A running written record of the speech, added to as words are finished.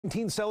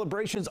Juneteenth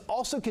celebrations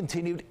also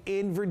continued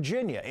in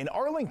Virginia. In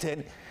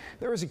Arlington,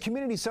 there was a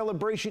community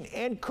celebration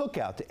and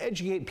cookout to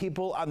educate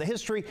people on the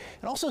history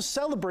and also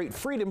celebrate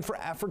freedom for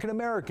African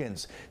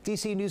Americans.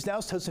 DC News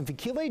Now's Tosin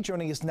Fikile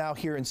joining us now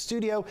here in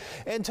studio.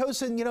 And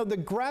Tosin, you know, the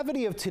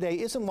gravity of today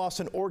isn't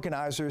lost on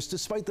organizers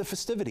despite the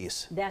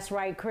festivities. That's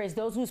right, Chris.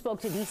 Those who spoke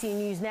to DC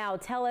News Now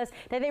tell us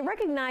that they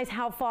recognize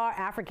how far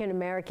African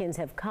Americans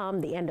have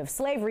come, the end of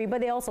slavery, but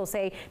they also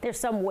say there's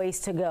some ways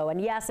to go. And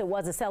yes, it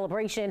was a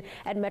celebration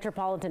at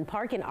Metropolitan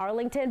Park in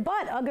Arlington,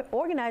 but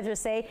organizers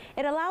say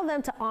it allowed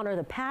them to honor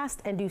the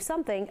past and do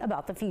something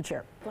about the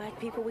future. Black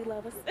people, we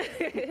love us.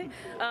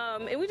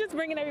 And we're just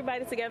bringing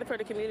everybody together for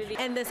the community.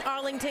 And this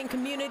Arlington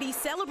community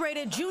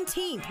celebrated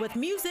Juneteenth with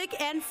music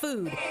and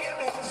food.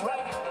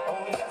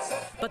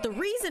 But the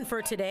reason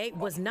for today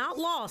was not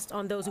lost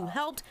on those who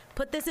helped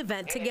put this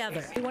event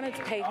together. We wanted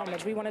to pay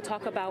homage. We want to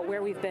talk about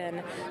where we've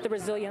been, the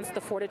resilience,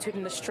 the fortitude,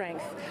 and the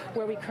strength,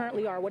 where we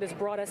currently are, what has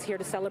brought us here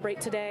to celebrate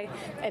today,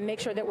 and make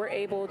sure that we're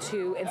able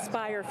to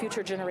inspire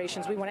future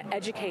generations. We want to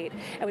educate,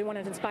 and we want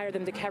to inspire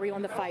them to carry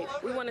on the fight.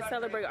 We want to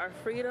celebrate our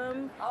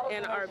freedom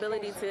and our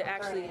ability to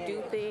actually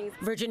do things.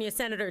 Virginia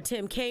Senator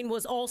Tim Kaine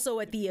was also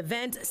at the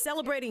event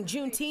celebrating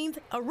Juneteenth,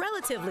 a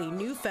relatively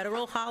new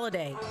federal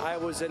holiday. I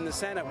was in the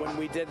Senate when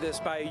we did this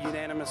by a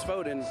unanimous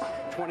vote in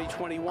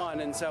 2021,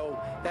 and so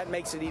that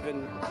makes it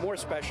even more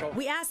special.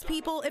 We asked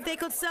people if they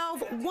could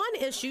solve one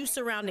issue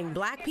surrounding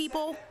black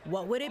people,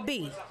 what would it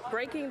be?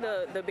 Breaking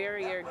the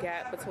barrier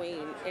gap between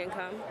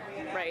income,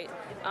 right?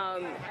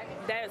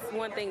 That's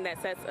one thing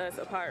that sets us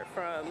apart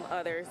from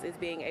others, is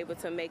being able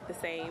to make the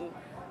same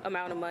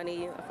amount of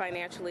money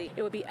financially.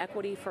 It would be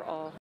equity for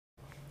all.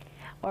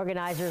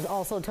 Organizers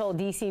also told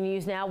DC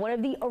News Now one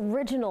of the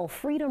original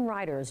Freedom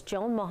Riders,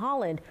 Joan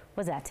Mulholland,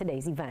 was at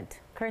today's event.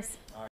 Chris?